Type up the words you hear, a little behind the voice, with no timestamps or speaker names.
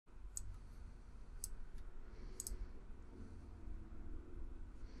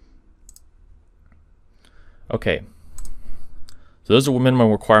Okay, so those are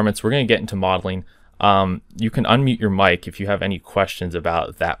minimum requirements. We're going to get into modeling. You can unmute your mic if you have any questions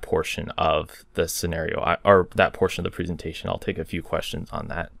about that portion of the scenario or that portion of the presentation. I'll take a few questions on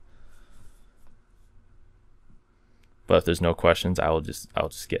that. But if there's no questions, I'll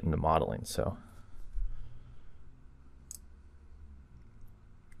just get into modeling. So,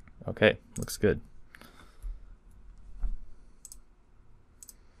 okay, looks good.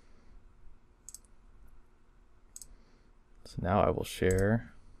 So now I will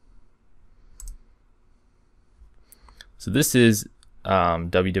share. So this is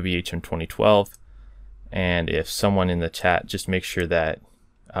WWHM2012, and if someone in the chat, just make sure that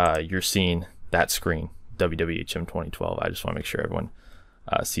you're seeing that screen, WWHM2012. I just want to make sure everyone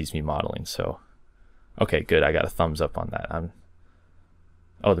sees me modeling. So, okay, good. I got a thumbs up on that.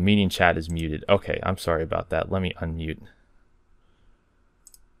 Oh, the meeting chat is muted. Okay, I'm sorry about that. Let me unmute.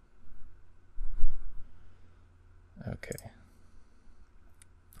 Okay.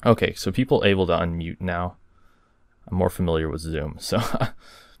 Okay, so people able to unmute now. I'm more familiar with Zoom, so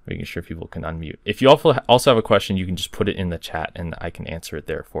making sure people can unmute. If you also have a question, you can just put it in the chat and I can answer it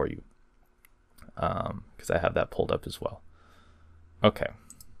there for you, because I have that pulled up as well. Okay.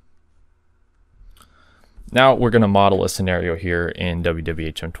 Now we're going to model a scenario here in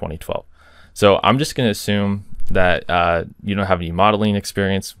WWHM2012. So I'm just going to assume that you don't have any modeling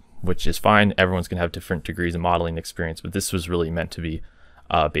experience, which is fine. Everyone's going to have different degrees of modeling experience, but this was really meant to be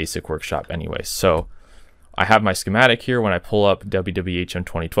a basic workshop anyway. So I have my schematic here. When I pull up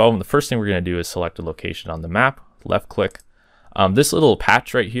WWHM2012, and the first thing we're going to do is select a location on the map, left click. This little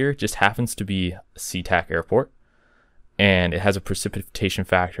patch right here just happens to be SeaTac Airport, and it has a precipitation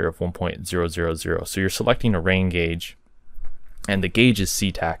factor of 1.000. So you're selecting a rain gauge, and the gauge is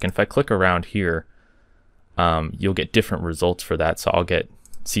SeaTac. And if I click around here, you'll get different results for that. So I'll get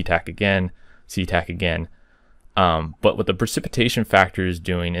SeaTac again, SeaTac again. But what the precipitation factor is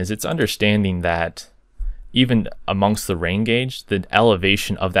doing is it's understanding that even amongst the rain gauge, the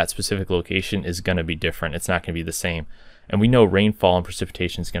elevation of that specific location is going to be different. It's not going to be the same. And we know rainfall and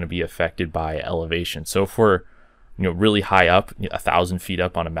precipitation is going to be affected by elevation. So if we're really high up, 1,000 feet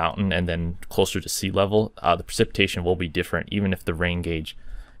up on a mountain and then closer to sea level, the precipitation will be different, even if the rain gauge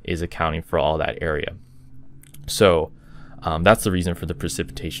is accounting for all that area. So that's the reason for the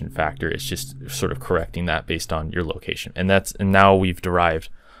precipitation factor. It's just sort of correcting that based on your location. And now we've derived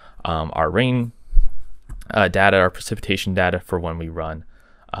our rain data, our precipitation data for when we run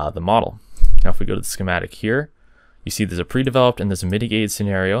the model. Now if we go to the schematic here, you see there's a pre-developed and there's a mitigated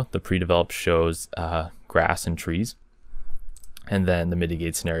scenario. The pre-developed shows grass and trees, and then the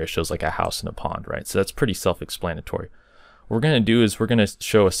mitigated scenario shows like a house and a pond, right? So that's pretty self-explanatory. What we're going to do is we're going to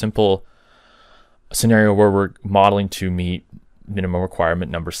show a simple scenario where we're modeling to meet minimum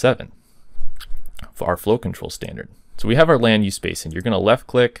requirement number 7 for our flow control standard. So we have our land use basin. You're going to left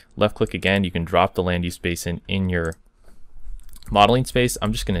click again. You can drop the land use basin in your modeling space.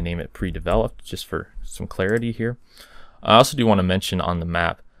 I'm just going to name it pre-developed just for some clarity here. I also do want to mention on the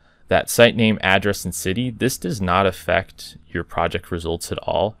map that site name, address, and city, this does not affect your project results at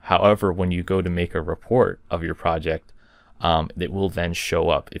all. However, when you go to make a report of your project, it will then show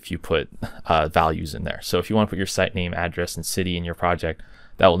up if you put values in there. So if you want to put your site name, address, and city in your project,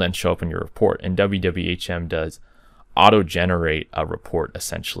 that will then show up in your report. And WWHM does auto-generate a report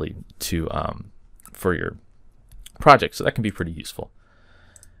essentially to for your project, so that can be pretty useful.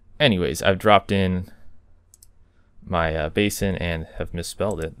 Anyways, I've dropped in my basin and have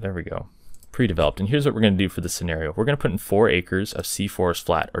misspelled it. There we go. Pre-developed. And here's what we're going to do for the scenario. We're going to put in 4 acres of sea forest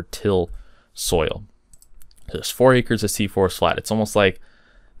flat or till soil. So there's 4 acres of sea forest flat. It's almost like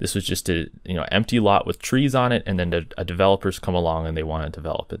this was just a empty lot with trees on it, and then a developers come along and they want to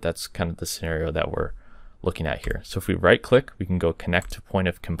develop it. That's kind of the scenario that we're looking at here. So if we right click, we can go connect to point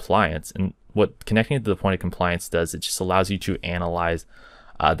of compliance, and what connecting to the point of compliance does, it just allows you to analyze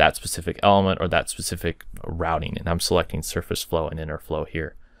that specific element or that specific routing. And I'm selecting surface flow and inner flow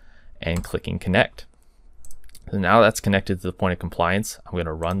here and clicking connect. So now that's connected to the point of compliance. I'm going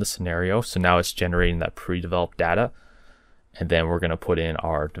to run the scenario. So now it's generating that pre-developed data, and then we're going to put in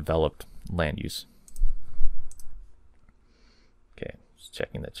our developed land use. Okay, just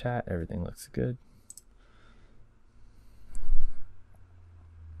checking the chat. Everything looks good.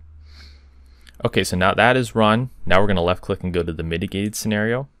 Okay, so now that is run. Now we're going to left click and go to the mitigated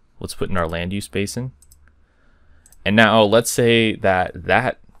scenario. Let's put in our land use basin. And now let's say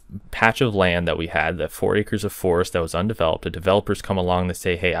that patch of land that we had, that 4 acres of forest that was undeveloped, the developers come along, they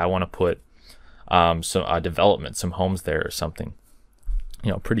say, hey, I want to put some development, some homes there or something.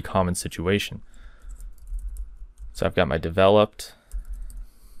 Pretty common situation. So I've got my developed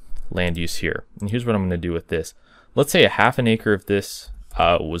land use here. And here's what I'm going to do with this. Let's say a half an acre of this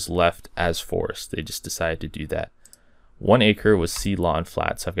was left as forest. They just decided to do that. 1 acre was seed lawn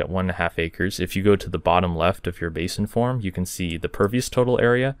flat, so I've got 1.5 acres. If you go to the bottom left of your basin form, you can see the pervious total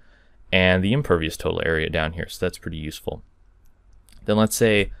area and the impervious total area down here, so that's pretty useful. Then let's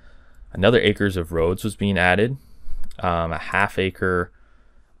say another acres of roads was being added, a half acre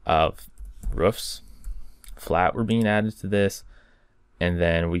of roofs flat were being added to this, and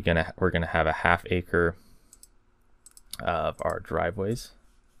then we're gonna have a half acre of our driveways.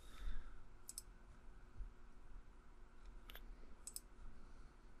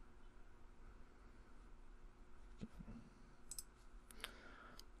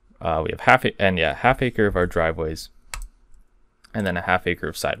 We have half acre of our driveways, and then a half acre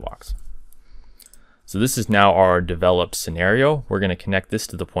of sidewalks. So this is now our developed scenario. We're going to connect this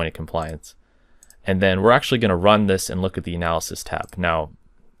to the point of compliance, and then we're actually going to run this and look at the analysis tab. Now,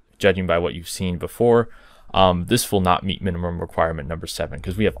 judging by what you've seen before, this will not meet minimum requirement number 7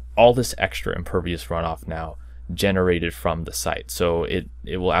 because we have all this extra impervious runoff now generated from the site. So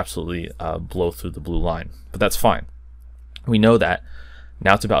it will absolutely blow through the blue line, but that's fine. We know that.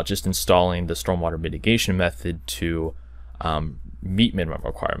 Now it's about just installing the stormwater mitigation method to meet minimum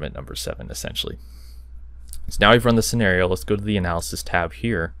requirement number 7, essentially. So now we've run the scenario. Let's go to the analysis tab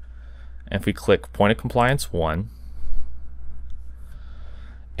here. And if we click point of compliance 1,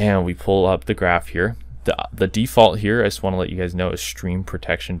 and we pull up the graph here, the default here, I just want to let you guys know, is stream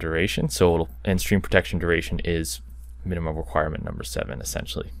protection duration. So and stream protection duration is minimum requirement number 7,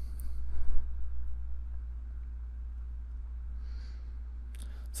 essentially.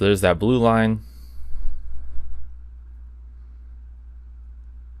 So there's that blue line.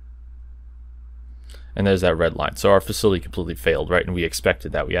 And there's that red line. So our facility completely failed, right? And we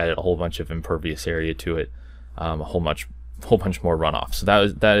expected that. We added a whole bunch of impervious area to it, a whole bunch more runoff. So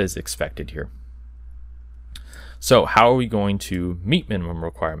that is expected here. So how are we going to meet minimum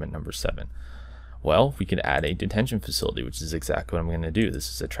requirement number 7? Well, we could add a detention facility, which is exactly what I'm going to do.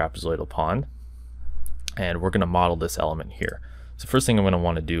 This is a trapezoidal pond, and we're going to model this element here. So first thing I'm going to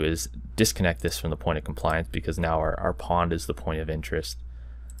want to do is disconnect this from the point of compliance because now our pond is the point of interest.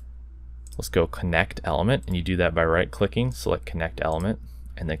 Let's go connect element, and you do that by right clicking, select connect element,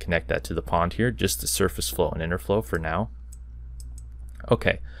 and then connect that to the pond here, just the surface flow and interflow for now.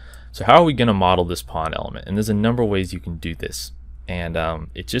 Okay, so how are we going to model this pond element? And there's a number of ways you can do this, and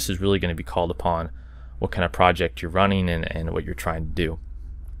it just is really going to be called upon what kind of project you're running and what you're trying to do.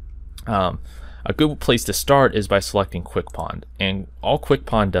 A good place to start is by selecting Quick Pond, and all Quick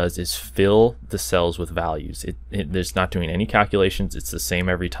Pond does is fill the cells with values. There's not doing any calculations. It's the same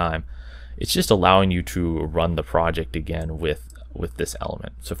every time. It's just allowing you to run the project again with this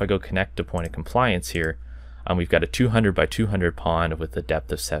element. So if I go connect to point of compliance here, we've got a 200 by 200 pond with a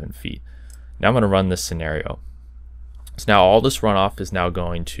depth of 7 feet. Now I'm going to run this scenario. So now all this runoff is now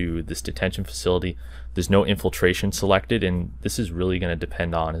going to this detention facility. There's no infiltration selected, and this is really going to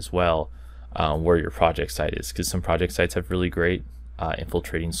depend on as well where your project site is, because some project sites have really great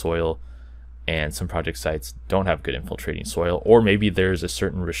infiltrating soil, and some project sites don't have good infiltrating soil, or maybe there's a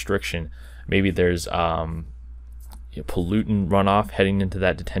certain restriction. Maybe there's pollutant runoff heading into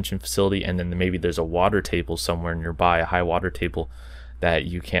that detention facility, and then maybe there's a water table somewhere nearby, a high water table, that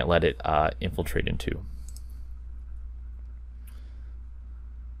you can't let it infiltrate into.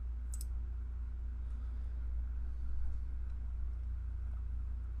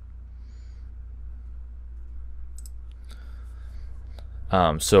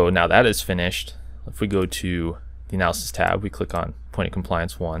 So now that is finished. If we go to the analysis tab, we click on point of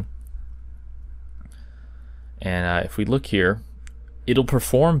compliance 1, and if we look here, it'll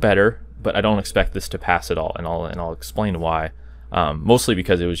perform better, but I don't expect this to pass at all, and I'll explain why. Mostly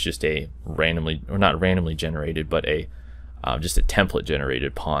because it was just a not randomly generated, but just a template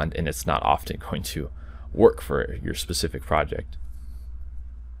generated pond, and it's not often going to work for your specific project.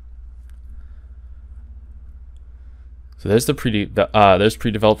 So there's there's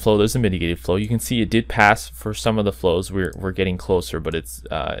pre-developed flow, there's the mitigated flow. You can see it did pass for some of the flows. We're getting closer, but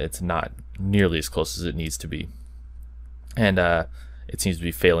it's not nearly as close as it needs to be, and it seems to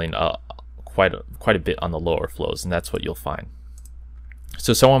be failing quite a bit on the lower flows, and that's what you'll find.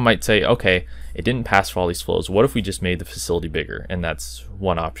 So someone might say, okay, it didn't pass for all these flows. What if we just made the facility bigger? And that's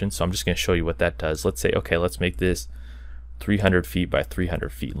one option. So I'm just going to show you what that does. Let's say, okay, let's make this 300 feet by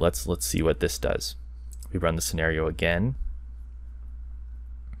 300 feet. Let's see what this does. We run the scenario again.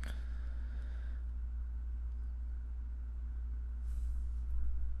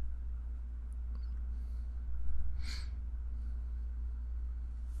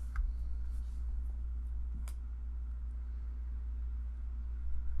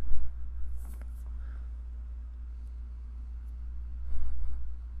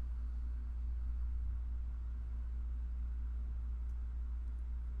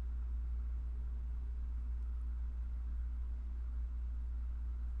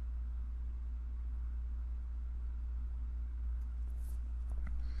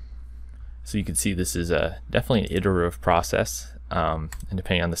 So you can see this is definitely an iterative process, and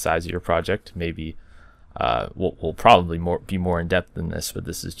depending on the size of your project, maybe we'll probably be more in depth than this, but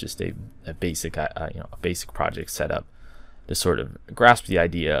this is just a basic a basic project setup to sort of grasp the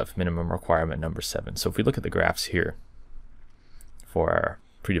idea of minimum requirement number 7. So if we look at the graphs here for our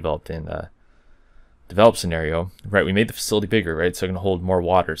pre-developed and developed scenario, right, we made the facility bigger, right, so it's going to hold more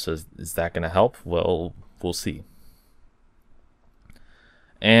water. So is that going to help? Well, we'll see.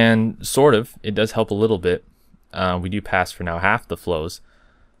 And sort of, it does help a little bit. We do pass for now half the flows.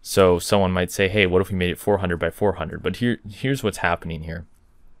 So someone might say, hey, what if we made it 400 by 400? But here's what's happening here.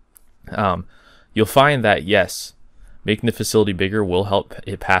 You'll find that, yes, making the facility bigger will help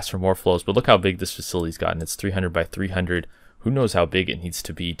it pass for more flows. But look how big this facility's gotten. It's 300 by 300. Who knows how big it needs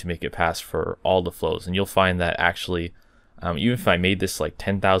to be to make it pass for all the flows? And you'll find that actually, even if I made this like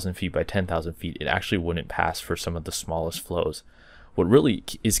 10,000 feet by 10,000 feet, it actually wouldn't pass for some of the smallest flows. What really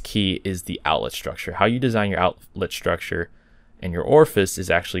is key is the outlet structure. How you design your outlet structure and your orifice is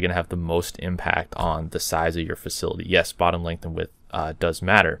actually going to have the most impact on the size of your facility. Yes, bottom length and width does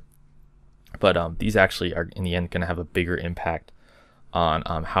matter, but these actually are in the end going to have a bigger impact on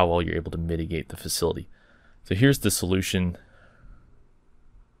how well you're able to mitigate the facility. So here's the solution.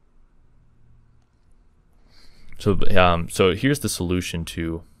 So here's the solution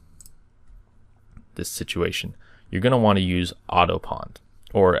to this situation. You're going to want to use auto pond,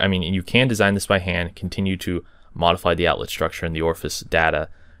 or I mean, you can design this by hand, continue to modify the outlet structure and the orifice data,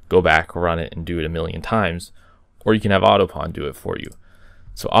 go back, run it, and do it a million times, or you can have auto pond do it for you.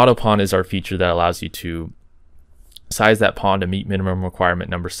 So auto pond is our feature that allows you to size that pond to meet minimum requirement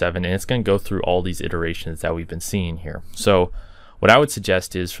number 7, and it's going to go through all these iterations that we've been seeing here. So what I would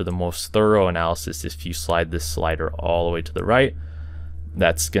suggest is, for the most thorough analysis, if you slide this slider all the way to the right,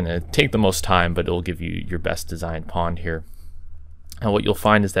 that's going to take the most time, but it'll give you your best designed pond here. And what you'll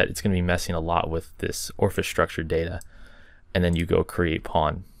find is that it's going to be messing a lot with this orifice structure data, and then you go create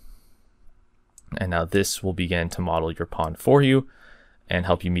pond. And now this will begin to model your pond for you and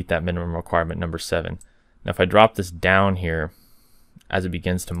help you meet that minimum requirement number 7. Now if I drop this down here, as it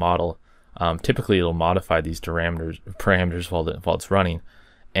begins to model, typically it'll modify these parameters while it's running,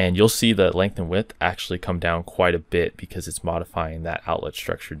 and you'll see the length and width actually come down quite a bit because it's modifying that outlet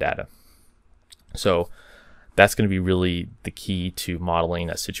structure data. So that's going to be really the key to modeling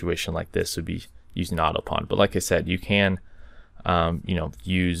a situation like this, would be using AutoPond. But like I said, you can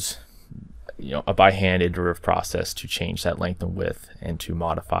use a by hand iterative process to change that length and width and to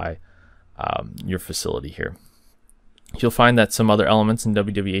modify your facility here. You'll find that some other elements in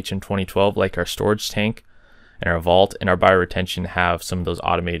WWHM2012, like our storage tank and our vault and our bioretention, have some of those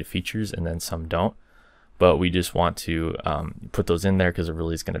automated features, and then some don't. But we just want to put those in there because it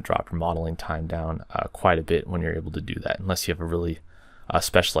really is going to drop your modeling time down quite a bit when you're able to do that, unless you have a really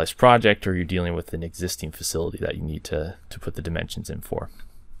specialized project or you're dealing with an existing facility that you need to put the dimensions in for.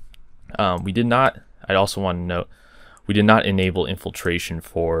 I'd also want to note, we did not enable infiltration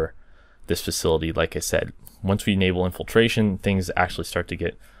for this facility. Like I said, once we enable infiltration, things actually start to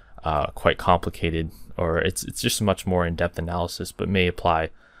get quite complicated, or it's just a much more in-depth analysis, but may apply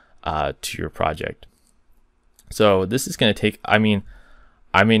to your project. So this is going to take, I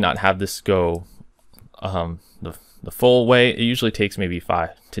may not have this go the full way. It usually takes maybe 5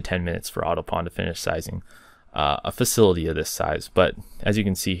 to 10 minutes for AutoPond to finish sizing a facility of this size. But as you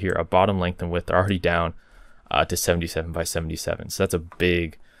can see here, our bottom length and width are already down to 77 by 77. So that's a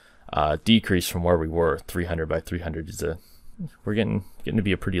big decrease from where we were. 300 by 300 is we're getting to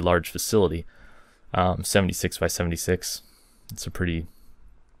be a pretty large facility. 76 by 76, it's a pretty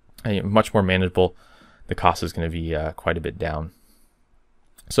much more manageable. The cost is going to be quite a bit down.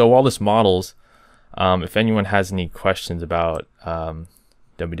 So while this models, if anyone has any questions about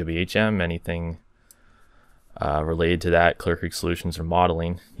WWHM, anything related to that, Clear Creek Solutions or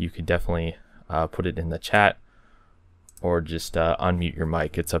modeling, you could definitely put it in the chat, or just unmute your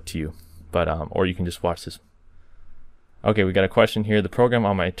mic. It's up to you. But or you can just watch this. Okay, we got a question here. The program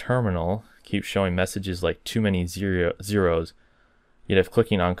on my terminal keeps showing messages like too many zeros, yet if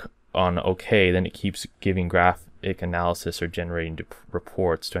clicking on OK, then it keeps giving graphic analysis or generating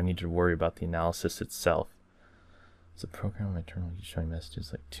reports. Do I need to worry about the analysis itself? So the program on my terminal keeps showing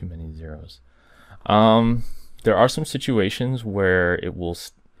messages like too many zeros. There are some situations where it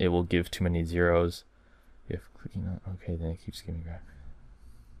will give too many zeros. If clicking on OK, then it keeps giving graphic.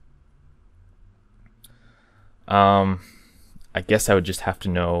 I guess I would just have to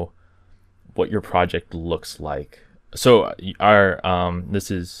know what your project looks like. So our this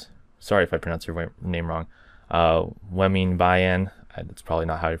is, sorry if I pronounce your name wrong, WWHM2012. That's probably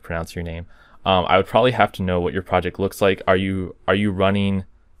not how you pronounce your name. I would probably have to know what your project looks like. Are you running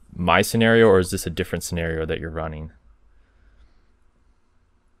my scenario, or is this a different scenario that you're running?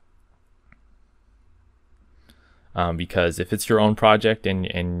 Because if it's your own project and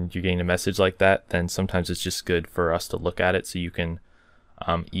you're getting a message like that, then sometimes it's just good for us to look at it, so you can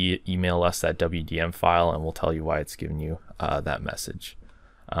email us that WDM file and we'll tell you why it's giving you that message.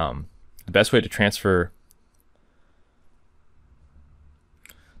 The best way to transfer,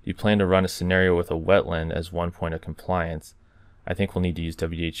 you plan to run a scenario with a wetland as one point of compliance. I think we'll need to use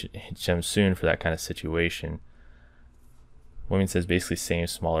WWHM soon for that kind of situation. Women says basically same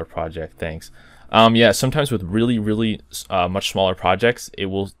smaller project, thanks. Yeah, sometimes with really much smaller projects, it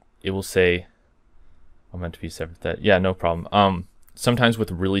will say, I meant to be separate that. Yeah, no problem. Sometimes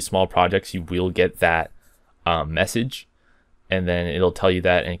with really small projects, you will get that message, and then it'll tell you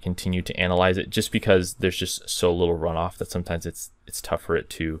that and continue to analyze it, just because there's just so little runoff that sometimes it's tough for it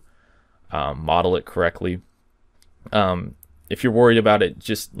to model it correctly. If you're worried about it,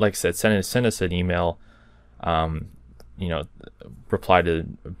 just like I said, send us an email. You know, reply to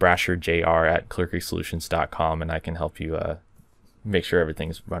brasherjr@clearcreeksolutions.com, and I can help you make sure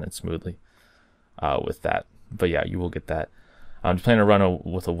everything's running smoothly with that. But yeah, you will get that. I'm planning to run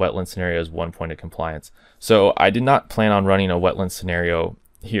with a wetland scenario as one point of compliance. So I did not plan on running a wetland scenario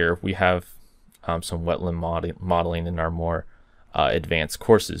here. We have some wetland modeling in our more advanced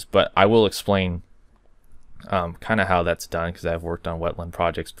courses, but I will explain kind of how that's done, because I've worked on wetland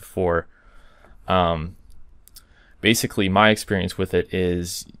projects before. Basically, my experience with it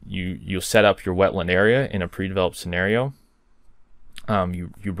is you'll set up your wetland area in a pre-developed scenario. You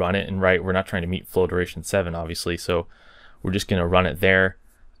run it, and right, we're not trying to meet flow duration 7, obviously, so we're just going to run it there.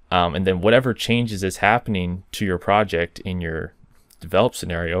 And then whatever changes is happening to your project in your developed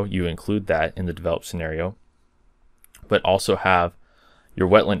scenario, you include that in the developed scenario, but also have your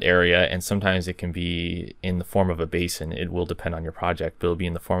wetland area, and sometimes it can be in the form of a basin. It will depend on your project, but it'll be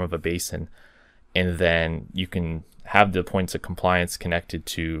in the form of a basin. And then you can have the points of compliance connected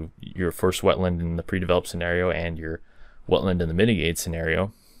to your first wetland in the pre-developed scenario and your wetland in the mitigated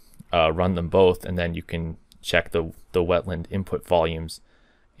scenario. Run them both, and then you can check the wetland input volumes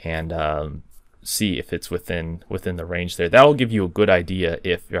and see if it's within the range there. That'll give you a good idea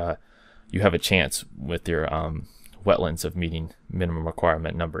if you have a chance with your wetlands of meeting minimum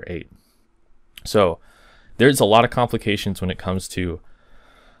requirement number 8. So there's a lot of complications when it comes to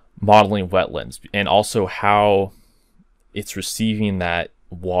modeling wetlands, and also how it's receiving that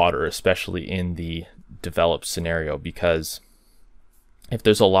water, especially in the developed scenario, because if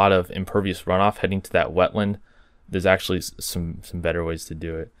there's a lot of impervious runoff heading to that wetland, there's actually some better ways to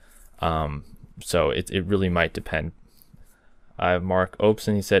do it. So it really might depend. I have Mark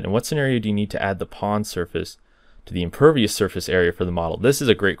Opeson. He said, in what scenario do you need to add the pond surface to the impervious surface area for the model? This is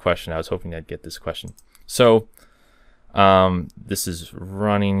a great question. I was hoping I'd get this question. So this is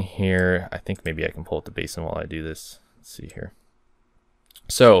running here. I think maybe I can pull up the basin while I do this. Let's see here.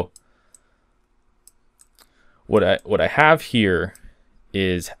 So what I have here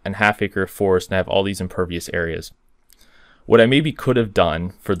is an half-acre forest, and I have all these impervious areas. What I maybe could have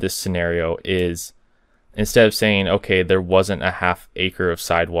done for this scenario is, instead of saying, okay, there wasn't a half-acre of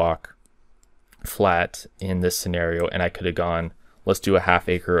sidewalk flat in this scenario, and I could have gone, let's do a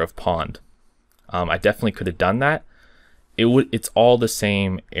half-acre of pond. I definitely could have done that. It's all the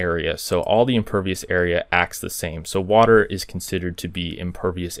same area, so all the impervious area acts the same. So water is considered to be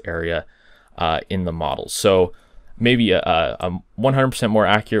impervious area in the model. So maybe a 100% more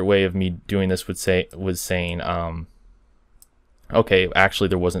accurate way of me doing this was saying, okay, actually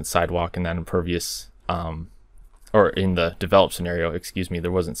there wasn't sidewalk in that impervious, or in the developed scenario, excuse me, there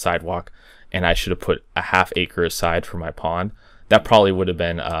wasn't sidewalk, and I should have put a half-acre aside for my pond. That probably would have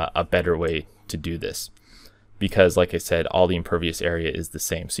been a better way to do this, because like I said, all the impervious area is the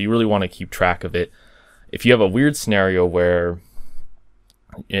same. So you really want to keep track of it. If you have a weird scenario where,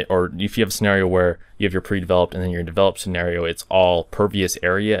 or if you have a scenario where you have your pre-developed and then your developed scenario, it's all pervious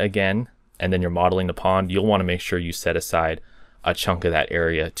area again, and then you're modeling the pond, you'll want to make sure you set aside a chunk of that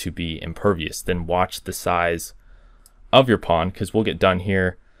area to be impervious. Then watch the size of your pond, because we'll get done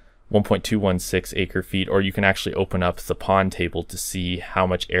here, 1.216 acre feet, or you can actually open up the pond table to see how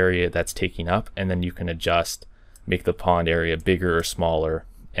much area that's taking up, and then you can adjust, make the pond area bigger or smaller,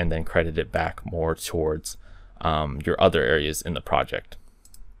 and then credit it back more towards your other areas in the project.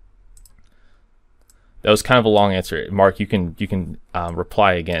 That was kind of a long answer. Mark, you can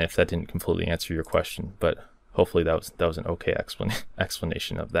reply again if that didn't completely answer your question, but hopefully that was an okay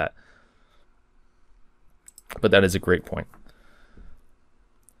explanation of that. But that is a great point.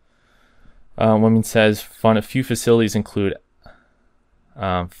 Women says, fund a few facilities include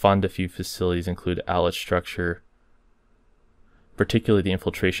outlet structure, particularly the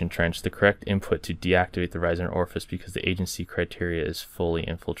infiltration trench, the correct input to deactivate the riser and orifice because the agency criteria is fully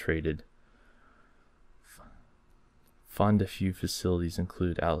infiltrated. Fund a few facilities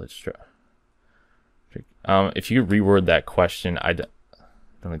include outlet structure. If you reword that question, I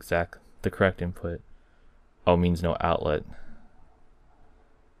don't exact the correct input. Oh, means no outlet.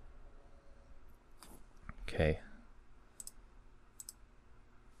 Okay.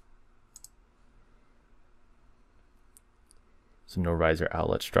 So no riser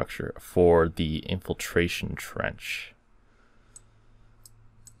outlet structure for the infiltration trench.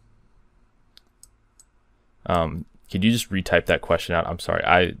 Could you just retype that question out? I'm sorry,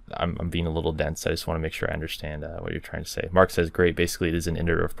 I'm being a little dense. I just want to make sure I understand what you're trying to say. Mark says, great, basically it is an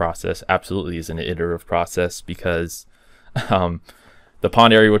iterative process. Absolutely is an iterative process because the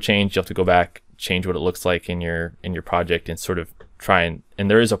pond area will change. You'll have to go back, change what it looks like in your project and sort of try and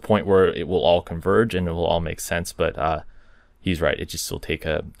there is a point where it will all converge and it will all make sense, but he's right, it just will take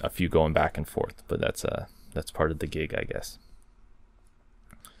a few going back and forth, but that's part of the gig, I guess.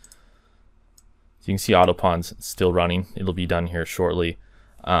 So you can see AutoPond's still running. It'll be done here shortly,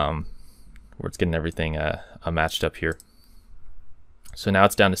 where it's getting everything matched up here. So now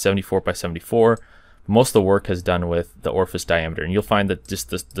it's down to 74 by 74. Most of the work has done with the orifice diameter, and you'll find that just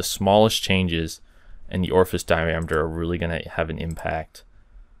the smallest changes in the orifice diameter are really going to have an impact.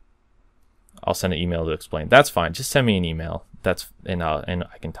 I'll send an email to explain. That's fine. Just send me an email. And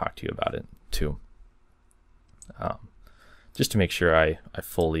I can talk to you about it too. Just to make sure I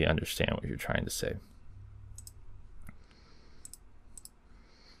fully understand what you're trying to say.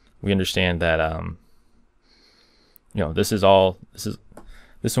 We understand that you know, this is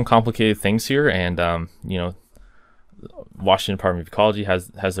some complicated things here, and you know, Washington Department of Ecology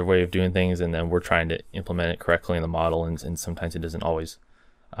has their way of doing things, and then we're trying to implement it correctly in the model, and sometimes it doesn't always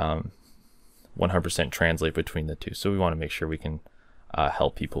 100% translate between the two. So we want to make sure we can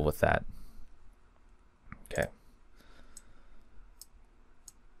help people with that. Okay.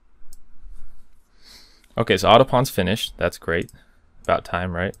 Okay, so AutoPond's finished. That's great. About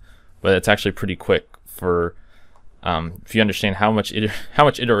time, right? But it's actually pretty quick for if you understand how much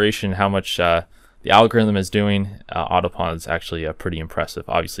iteration, how much the algorithm is doing. AutoPond is actually pretty impressive.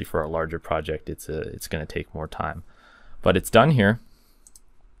 Obviously, for a larger project, it's going to take more time, but it's done here.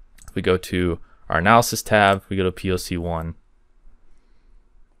 If we go to our analysis tab, we go to POC1.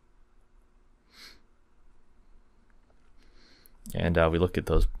 And we look at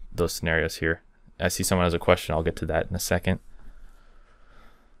those scenarios here. I see someone has a question. I'll get to that in a second.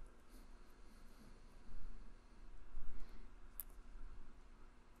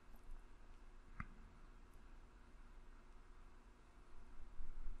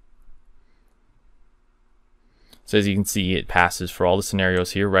 So as you can see, it passes for all the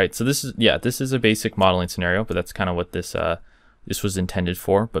scenarios here, right? So this is a basic modeling scenario, but that's kind of what this was intended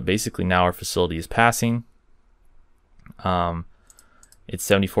for. But basically now our facility is passing. It's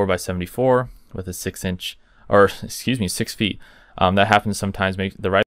 74 by 74 with a 6 feet. That happens sometimes. The right